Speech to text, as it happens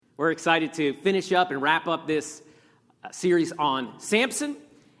We're excited to finish up and wrap up this series on Samson,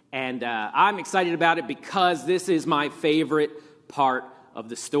 and I'm excited about it because this is my favorite part of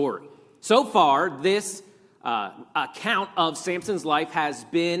the story. So far, this account of Samson's life has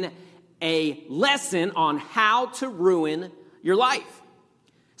been a lesson on how to ruin your life.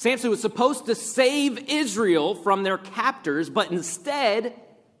 Samson was supposed to save Israel from their captors, but instead,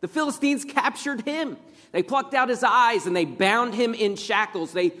 the Philistines captured him. They plucked out his eyes and they bound him in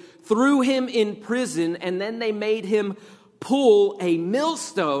shackles. They threw him in prison, and then they made him pull a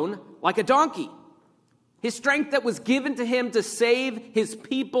millstone like a donkey. His strength that was given to him to save his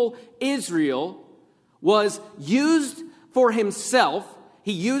people Israel was used for himself.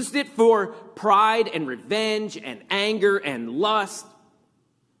 He used it for pride and revenge and anger and lust.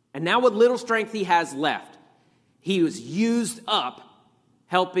 And now what little strength he has left, he was used up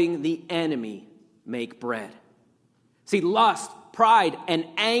helping the enemy make bread. See, lust, pride, and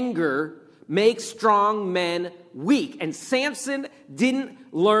anger make strong men weak. And Samson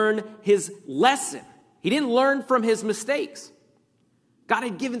didn't learn his lesson. He didn't learn from his mistakes. God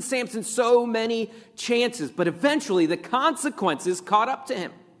had given Samson so many chances, but eventually the consequences caught up to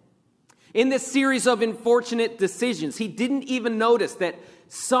him. In this series of unfortunate decisions, he didn't even notice that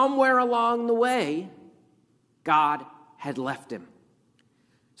somewhere along the way, God had left him.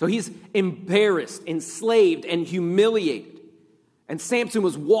 So he's embarrassed, enslaved, and humiliated. And Samson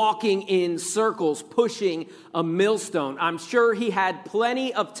was walking in circles, pushing a millstone. I'm sure he had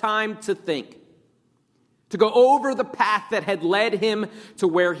plenty of time to think, to go over the path that had led him to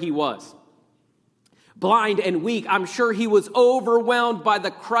where he was. Blind and weak, I'm sure he was overwhelmed by the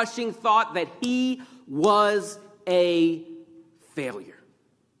crushing thought that he was a failure.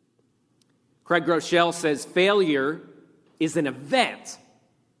 Craig Groeschel says failure is an event,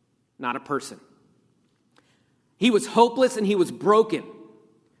 not a person. He was hopeless and he was broken.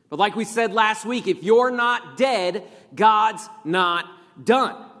 But like we said last week, if you're not dead, God's not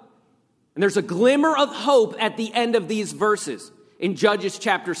done. And there's a glimmer of hope at the end of these verses in Judges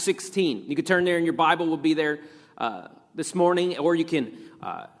chapter 16. You can turn there in your Bible. We'll be there this morning. Or you can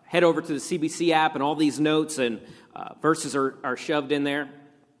head over to the CBC app, and all these notes and verses are shoved in there.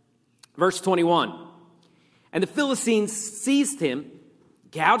 Verse 21. And the Philistines seized him,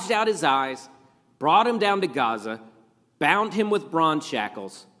 gouged out his eyes, brought him down to Gaza, bound him with bronze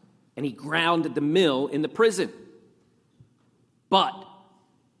shackles, and he ground at the mill in the prison. But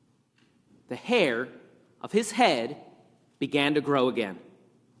the hair of his head began to grow again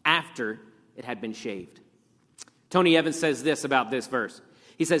after it had been shaved. Tony Evans says this about this verse.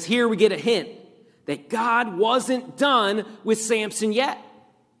 He says, here we get a hint that God wasn't done with Samson yet.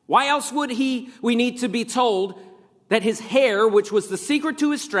 Why else would we need to be told that his hair, which was the secret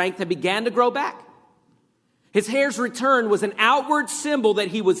to his strength, had began to grow back? His hair's return was an outward symbol that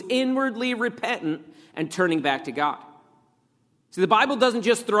he was inwardly repentant and turning back to God. See, the Bible doesn't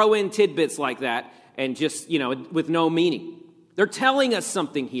just throw in tidbits like that and just, with no meaning. They're telling us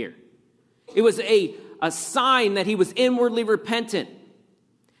something here. It was a sign that he was inwardly repentant.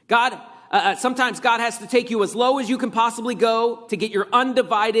 Sometimes God has to take you as low as you can possibly go to get your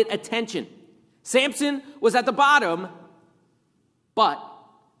undivided attention. Samson was at the bottom, but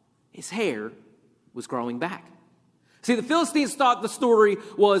his hair was growing back. See, the Philistines thought the story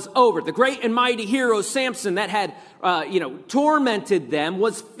was over. The great and mighty hero Samson that had, tormented them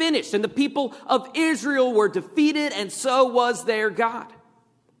was finished. And the people of Israel were defeated, and so was their God.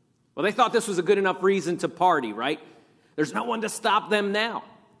 Well, they thought this was a good enough reason to party, right? There's no one to stop them now.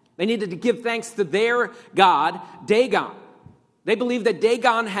 They needed to give thanks to their God, Dagon. They believed that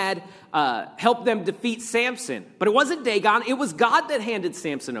Dagon had helped them defeat Samson. But it wasn't Dagon, it was God that handed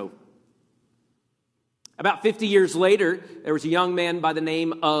Samson over. About 50 years later, there was a young man by the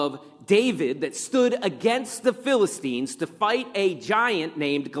name of David that stood against the Philistines to fight a giant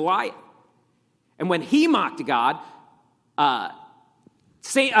named Goliath. And when he mocked God,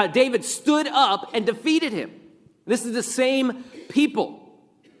 David stood up and defeated him. This is the same people.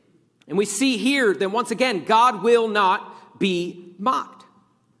 And we see here that once again, God will not be mocked.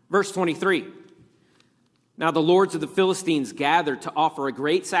 Verse 23. Now the lords of the Philistines gathered to offer a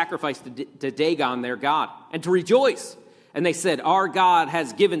great sacrifice to Dagon, their god, and to rejoice. And they said, our God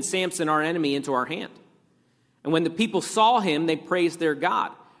has given Samson, our enemy, into our hand. And when the people saw him, they praised their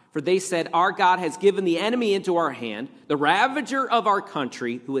God. For they said, our God has given the enemy into our hand, the ravager of our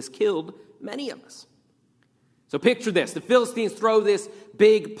country, who has killed many of us. So picture this. The Philistines throw this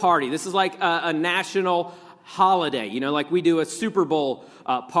big party. This is like a national holiday, like we do a Super Bowl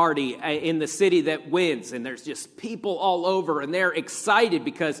party in the city that wins, and there's just people all over, and they're excited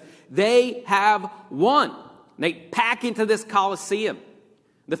because they have won. They pack into this Coliseum.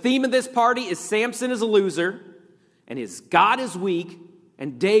 The theme of this party is Samson is a loser, and his God is weak,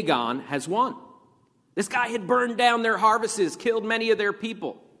 and Dagon has won. This guy had burned down their harvests, killed many of their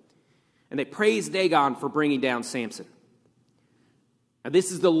people. And they praised Dagon for bringing down Samson. Now,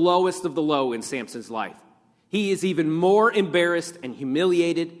 this is the lowest of the low in Samson's life. He is even more embarrassed and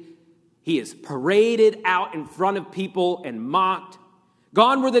humiliated. He is paraded out in front of people and mocked.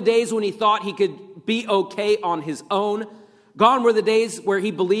 Gone were the days when he thought he could be okay on his own. Gone were the days where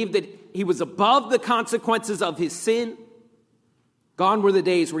he believed that he was above the consequences of his sin. Gone were the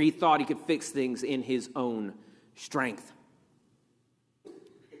days where he thought he could fix things in his own strength. But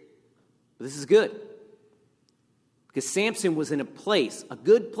this is good, because Samson was in a place, a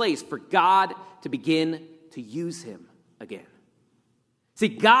good place for God to begin to use him again. See,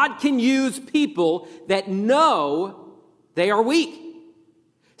 God can use people that know they are weak.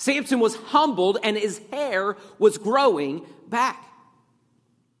 Samson was humbled and his hair was growing back.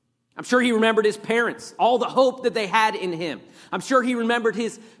 I'm sure he remembered his parents, all the hope that they had in him. I'm sure he remembered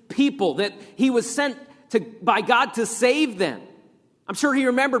his people, that he was sent by God to save them. I'm sure he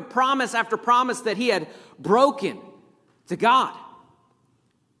remembered promise after promise that he had broken to God.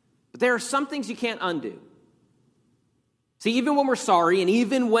 But there are some things you can't undo. See, even when we're sorry and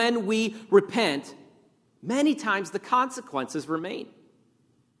even when we repent, many times the consequences remain.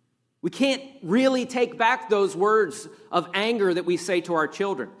 We can't really take back those words of anger that we say to our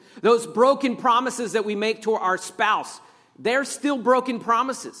children. Those broken promises that we make to our spouse, they're still broken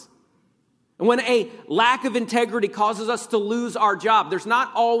promises. And when a lack of integrity causes us to lose our job, there's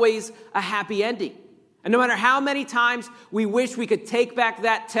not always a happy ending. And no matter how many times we wish we could take back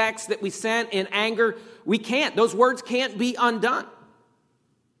that text that we sent in anger, we can't. Those words can't be undone.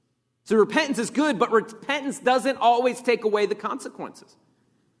 So repentance is good, but repentance doesn't always take away the consequences.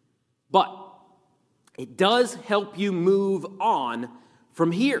 But it does help you move on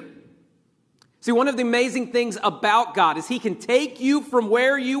from here. See, one of the amazing things about God is He can take you from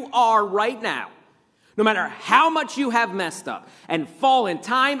where you are right now, no matter how much you have messed up and fallen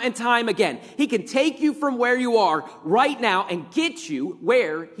time and time again. He can take you from where you are right now and get you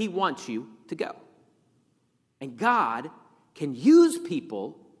where He wants you to go. And God can use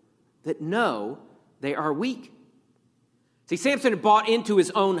people that know they are weak. See, Samson had bought into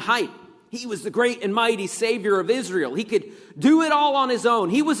his own hype. He was the great and mighty Savior of Israel. He could do it all on his own.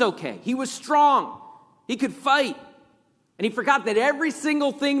 He was okay. He was strong. He could fight. And he forgot that every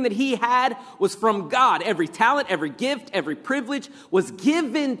single thing that he had was from God. Every talent, every gift, every privilege was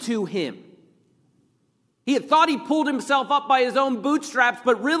given to him. He had thought he pulled himself up by his own bootstraps,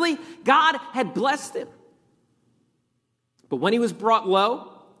 but really, God had blessed him. But when he was brought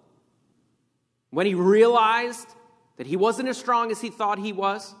low, when he realized that he wasn't as strong as he thought he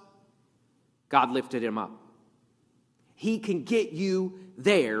was, God lifted him up. He can get you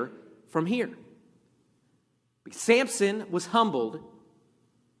there from here. Samson was humbled,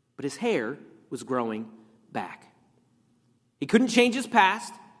 but his hair was growing back. He couldn't change his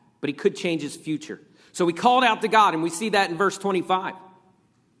past, but he could change his future. So he called out to God, and we see that in verse 25.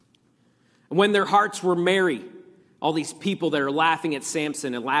 And when their hearts were merry, all these people that are laughing at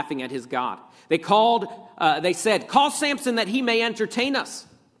Samson and laughing at his God, they said, "Call Samson that he may entertain us."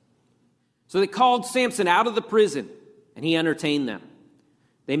 So they called Samson out of the prison, and he entertained them.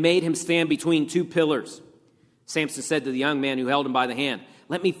 They made him stand between two pillars. Samson said to the young man who held him by the hand,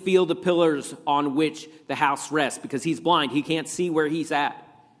 "Let me feel the pillars on which the house rests," because he's blind. He can't see where he's at,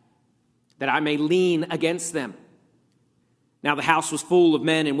 "that I may lean against them." Now the house was full of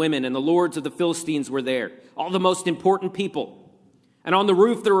men and women, and the lords of the Philistines were there, all the most important people. And on the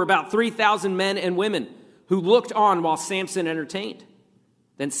roof there were about 3,000 men and women who looked on while Samson entertained.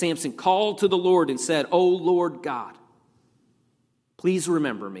 Then Samson called to the Lord and said, "O Lord God, please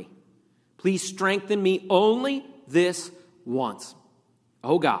remember me. Please strengthen me only this once,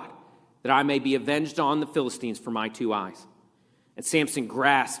 O God, that I may be avenged on the Philistines for my 2 eyes." And Samson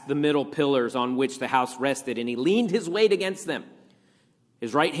grasped the middle pillars on which the house rested, and he leaned his weight against them,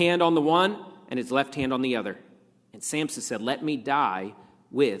 his right hand on the one and his left hand on the other. And Samson said, "Let me die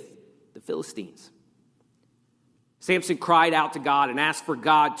with the Philistines." Samson cried out to God and asked for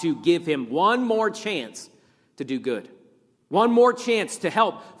God to give him one more chance to do good. One more chance to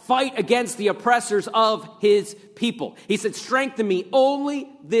help fight against the oppressors of his people. He said, "Strengthen me only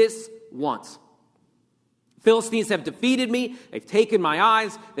this once. Philistines have defeated me. They've taken my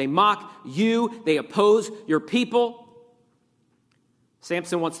eyes. They mock you. They oppose your people."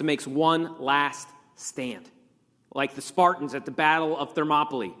 Samson wants to make one last stand, like the Spartans at the Battle of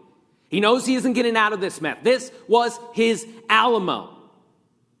Thermopylae. He knows he isn't getting out of this mess. This was his Alamo.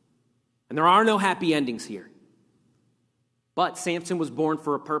 And there are no happy endings here. But Samson was born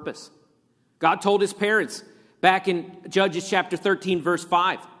for a purpose. God told his parents back in Judges chapter 13, verse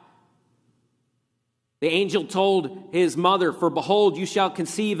 5. The angel told his mother, "For behold, you shall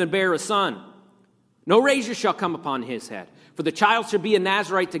conceive and bear a son. No razor shall come upon his head, for the child shall be a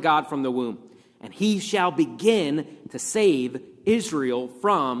Nazarite to God from the womb, and he shall begin to save Israel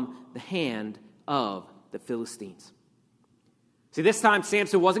from the hand of the Philistines." See, this time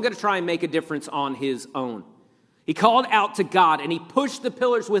Samson wasn't going to try and make a difference on his own. He called out to God, and he pushed the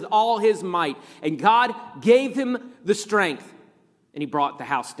pillars with all his might, and God gave him the strength, and he brought the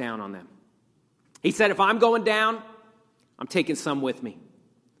house down on them. He said, "If I'm going down, I'm taking some with me."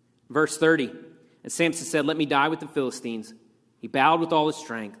 Verse 30, and Samson said, "Let me die with the Philistines." He bowed with all his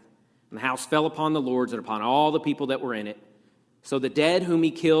strength, and the house fell upon the lords and upon all the people that were in it. So the dead whom he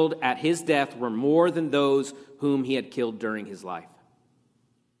killed at his death were more than those whom he had killed during his life.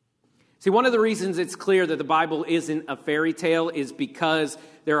 See, one of the reasons it's clear that the Bible isn't a fairy tale is because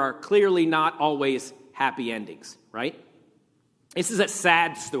there are clearly not always happy endings, right? This is a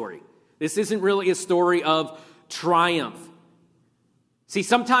sad story. This isn't really a story of triumph. See,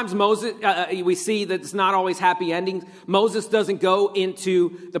 sometimes Moses, we see that it's not always happy endings. Moses doesn't go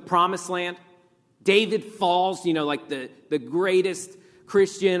into the promised land. David falls, like the greatest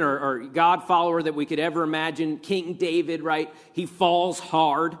Christian or God follower that we could ever imagine. King David, right? He falls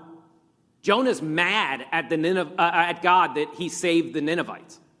hard. Jonah's mad at at God that he saved the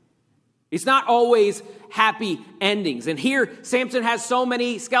Ninevites. It's not always happy endings. And here, Samson has so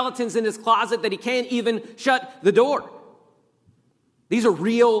many skeletons in his closet that he can't even shut the door. These are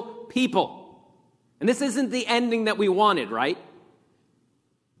real people. And this isn't the ending that we wanted, right?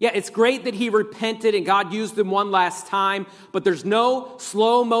 Yeah, it's great that he repented and God used him one last time, but there's no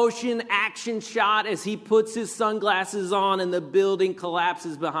slow motion action shot as he puts his sunglasses on and the building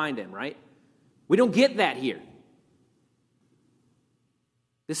collapses behind him, right? We don't get that here.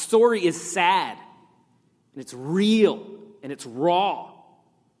 This story is sad, and it's real, and it's raw.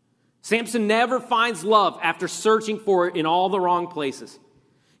 Samson never finds love after searching for it in all the wrong places.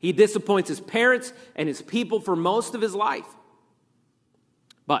 He disappoints his parents and his people for most of his life.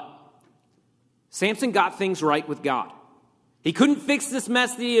 But Samson got things right with God. He couldn't fix this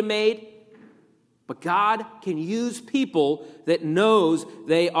mess that he had made, but God can use people that knows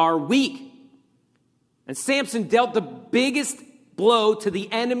they are weak. And Samson dealt the biggest blow to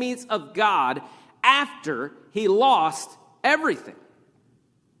the enemies of God after he lost everything.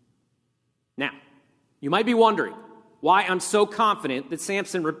 Now, you might be wondering why I'm so confident that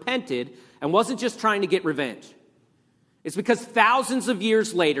Samson repented and wasn't just trying to get revenge. It's because thousands of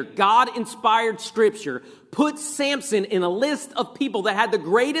years later, God-inspired scripture put Samson in a list of people that had the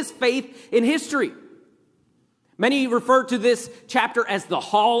greatest faith in history. Many refer to this chapter as the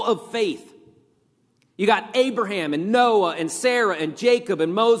Hall of Faith. You got Abraham and Noah and Sarah and Jacob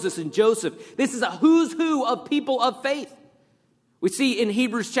and Moses and Joseph. This is a who's who of people of faith. We see in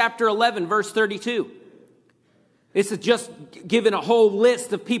Hebrews chapter 11, verse 32. This is just given a whole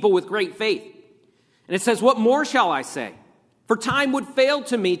list of people with great faith. And it says, "What more shall I say? For time would fail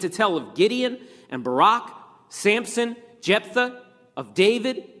to me to tell of Gideon and Barak, Samson, Jephthah, of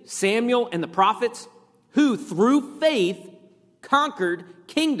David, Samuel, and the prophets, who through faith conquered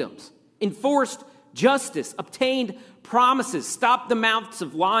kingdoms, enforced justice, obtained promises, stopped the mouths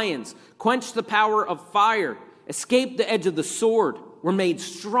of lions, quenched the power of fire, escaped the edge of the sword, were made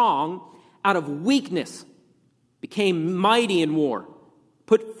strong out of weakness, became mighty in war,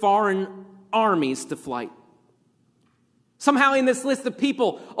 put foreign armies to flight." Somehow in this list of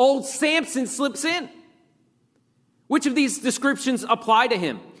people, old Samson slips in. Which of these descriptions apply to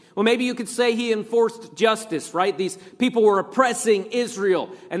him? Well, maybe you could say he enforced justice, right? These people were oppressing Israel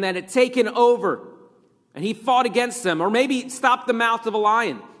and that had taken over, and he fought against them. Or maybe stopped the mouth of a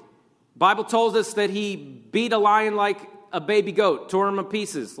lion. The Bible tells us that he beat a lion like a baby goat, tore him to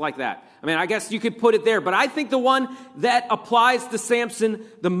pieces like that. I mean, I guess you could put it there, but I think the one that applies to Samson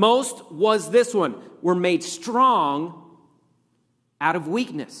the most was this one. Were made strong out of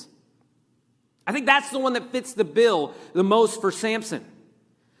weakness. I think that's the one that fits the bill the most for Samson.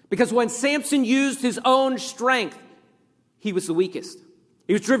 Because when Samson used his own strength, he was the weakest.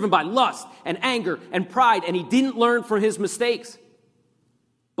 He was driven by lust and anger and pride, and he didn't learn from his mistakes.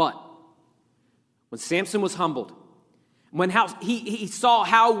 But when Samson was humbled, when he saw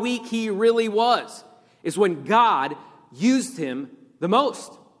how weak he really was, is when God used him the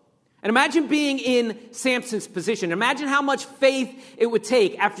most. And imagine being in Samson's position. Imagine how much faith it would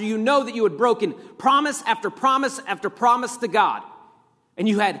take after you know that you had broken promise after promise after promise to God. And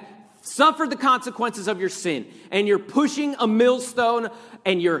you had suffered the consequences of your sin, and you're pushing a millstone,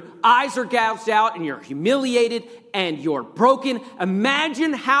 and your eyes are gouged out, and you're humiliated, and you're broken,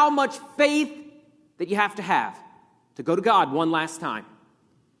 imagine how much faith that you have to go to God one last time.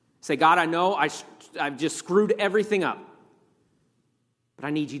 Say, God, I know I've just screwed everything up, but I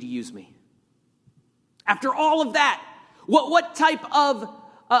need you to use me. After all of that, what type of,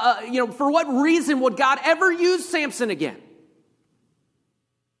 for what reason would God ever use Samson again?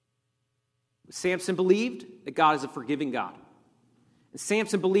 Samson believed that God is a forgiving God. And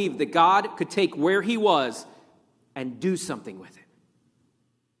Samson believed that God could take where he was and do something with it.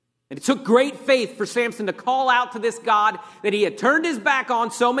 And it took great faith for Samson to call out to this God that he had turned his back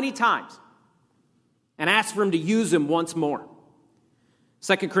on so many times and ask for him to use him once more.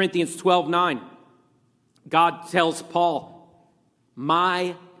 2 Corinthians 12:9, God tells Paul,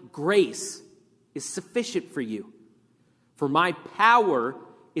 my grace is sufficient for you, for my power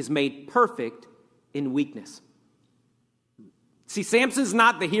is made perfect in weakness. See, Samson's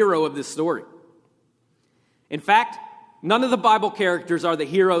not the hero of this story. In fact, none of the Bible characters are the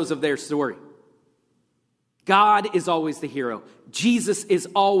heroes of their story. God is always the hero. Jesus is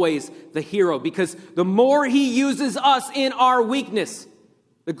always the hero, because the more he uses us in our weakness,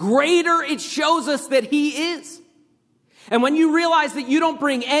 the greater it shows us that he is. And when you realize that you don't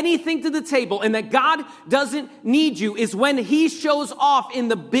bring anything to the table and that God doesn't need you, is when he shows off in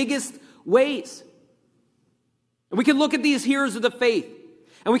the biggest ways. And we can look at these heroes of the faith,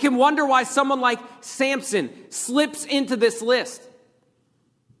 and we can wonder why someone like Samson slips into this list.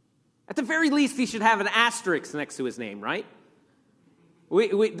 At the very least, he should have an asterisk next to his name, right?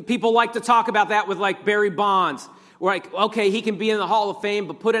 People like to talk about that with like Barry Bonds. We're like, okay, he can be in the Hall of Fame,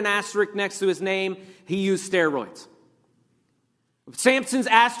 but put an asterisk next to his name. He used steroids. Samson's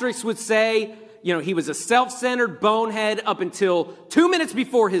asterisk would say, he was a self-centered bonehead up until 2 minutes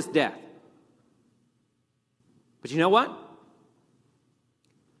before his death. But you know what?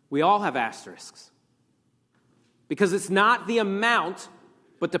 We all have asterisks. Because it's not the amount,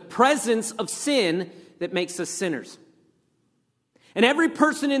 but the presence of sin that makes us sinners. And every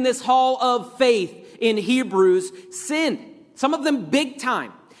person in this hall of faith in Hebrews sinned. Some of them big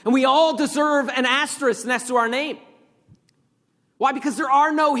time. And we all deserve an asterisk next to our name. Why? Because there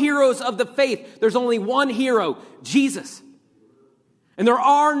are no heroes of the faith. There's only one hero, Jesus. And there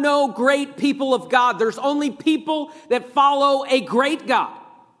are no great people of God. There's only people that follow a great God.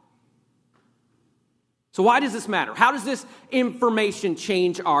 So why does this matter? How does this information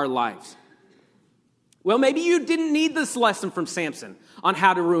change our lives? Well, maybe you didn't need this lesson from Samson on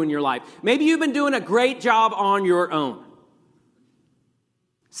how to ruin your life. Maybe you've been doing a great job on your own.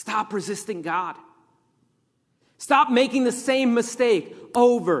 Stop resisting God. Stop making the same mistake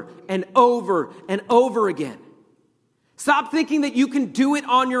over and over and over again. Stop thinking that you can do it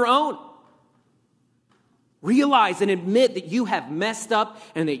on your own. Realize and admit that you have messed up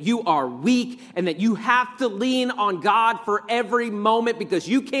and that you are weak and that you have to lean on God for every moment because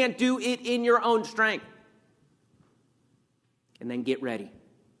you can't do it in your own strength. And then get ready.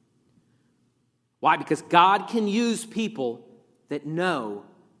 Why? Because God can use people that know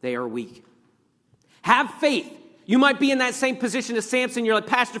they are weak. Have faith. You might be in that same position as Samson. You're like,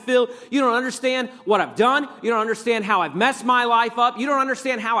 Pastor Phil, you don't understand what I've done. You don't understand how I've messed my life up. You don't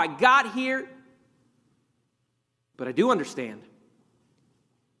understand how I got here. But I do understand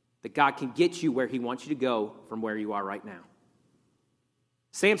that God can get you where he wants you to go from where you are right now.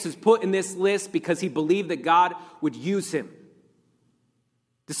 Samson's put in this list because he believed that God would use him,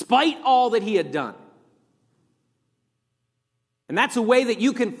 despite all that he had done. And that's a way that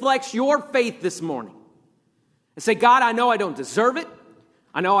you can flex your faith this morning. And say, God, I know I don't deserve it.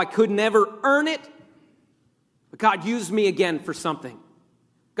 I know I could never earn it. But God, use me again for something.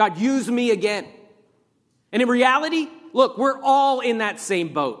 God, use me again. And in reality, look, we're all in that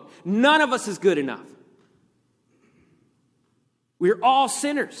same boat. None of us is good enough. We're all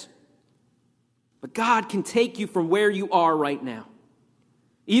sinners. But God can take you from where you are right now.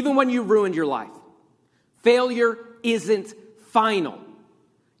 Even when you ruined your life. Failure isn't final.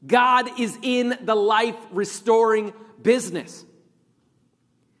 God is in the life-restoring business.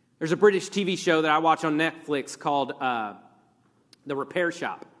 There's a British TV show that I watch on Netflix called The Repair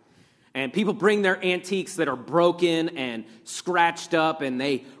Shop. And people bring their antiques that are broken and scratched up, and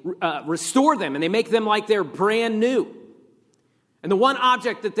they restore them, and they make them like they're brand new. And the one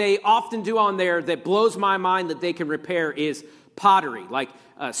object that they often do on there that blows my mind that they can repair is pottery, like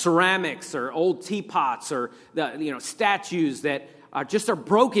ceramics or old teapots or statues that are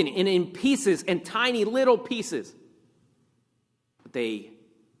broken in pieces and tiny little pieces. But they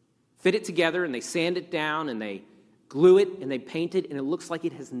fit it together and they sand it down and they glue it and they paint it, and it looks like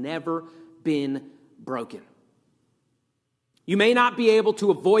it has never been broken. You may not be able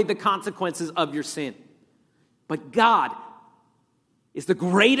to avoid the consequences of your sin, but God is the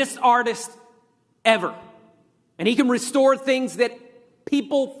greatest artist ever. And he can restore things that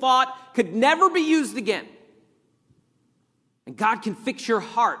people thought could never be used again. And God can fix your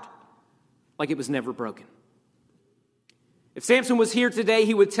heart like it was never broken. If Samson was here today,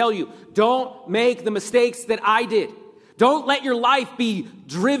 he would tell you, don't make the mistakes that I did. Don't let your life be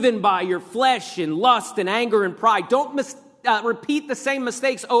driven by your flesh and lust and anger and pride. Don't repeat the same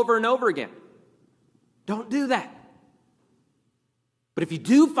mistakes over and over again. Don't do that. But if you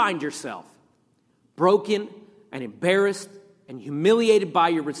do find yourself broken and embarrassed and humiliated by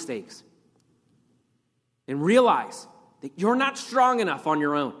your mistakes, then realize that you're not strong enough on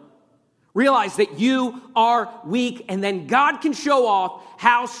your own. Realize that you are weak, and then God can show off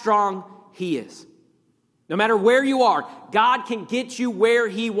how strong he is. No matter where you are, God can get you where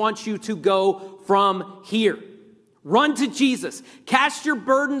he wants you to go from here. Run to Jesus. Cast your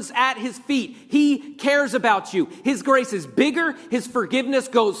burdens at his feet. He cares about you. His grace is bigger. His forgiveness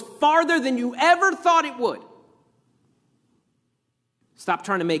goes farther than you ever thought it would. Stop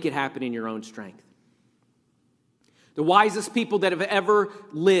trying to make it happen in your own strength. The wisest people that have ever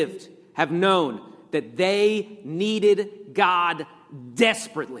lived have known that they needed God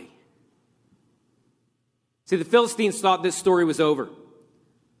desperately. See, the Philistines thought this story was over,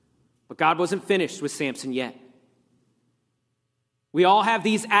 but God wasn't finished with Samson yet. We all have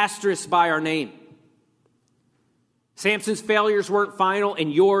these asterisks by our name. Samson's failures weren't final,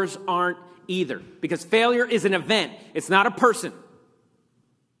 and yours aren't either, because failure is an event. It's not a person.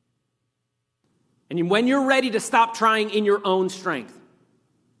 And when you're ready to stop trying in your own strength,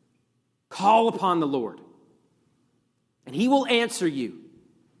 call upon the Lord, and he will answer you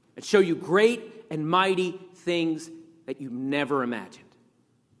and show you great and mighty things that you never imagined.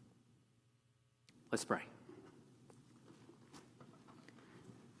 Let's pray.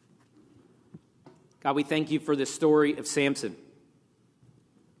 God, we thank you for this story of Samson.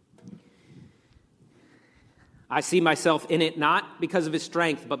 I see myself in it not because of his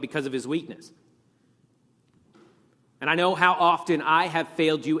strength, but because of his weakness. And I know how often I have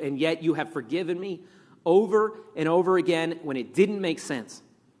failed you, and yet you have forgiven me over and over again when it didn't make sense.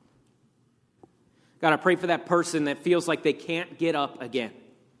 God, I pray for that person that feels like they can't get up again.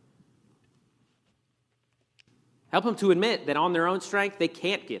 Help them to admit that on their own strength, they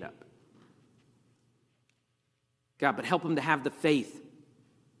can't get up. God, but help them to have the faith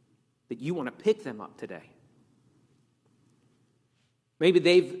that you want to pick them up today. Maybe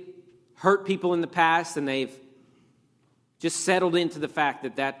they've hurt people in the past and they've just settled into the fact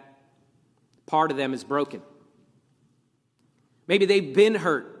that that part of them is broken. Maybe they've been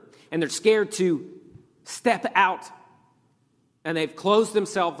hurt and they're scared to step out and they've closed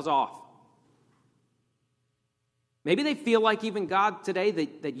themselves off. Maybe they feel like even God today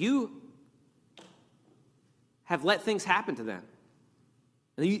that you have let things happen to them.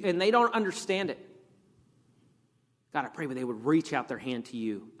 And they don't understand it. God, I pray that they would reach out their hand to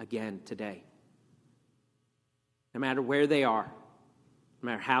you again today. No matter where they are, no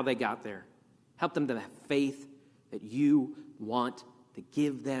matter how they got there, help them to have faith that you want to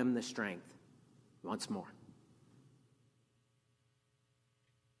give them the strength once more.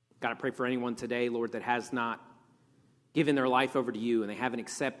 God, I pray for anyone today, Lord, that has not given their life over to you and they haven't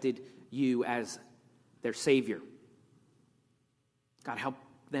accepted you as their Savior. God, help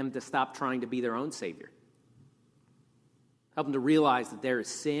them to stop trying to be their own Savior. Help them to realize that there is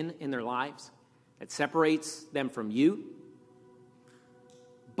sin in their lives that separates them from you,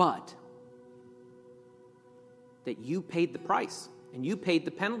 but that you paid the price and you paid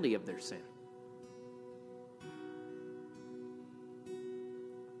the penalty of their sin.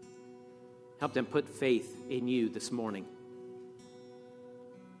 Help them put faith in you this morning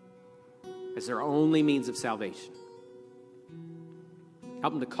as their only means of salvation.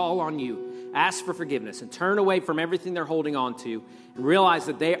 Help them to call on you, ask for forgiveness, and turn away from everything they're holding on to and realize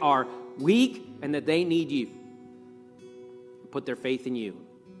that they are weak and that they need you. Put their faith in you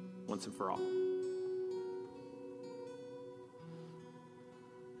once and for all.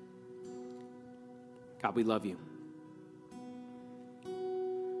 God, we love you.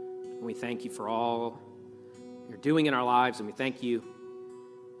 And we thank you for all you're doing in our lives, and we thank you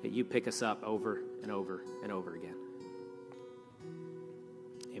that you pick us up over and over and over again.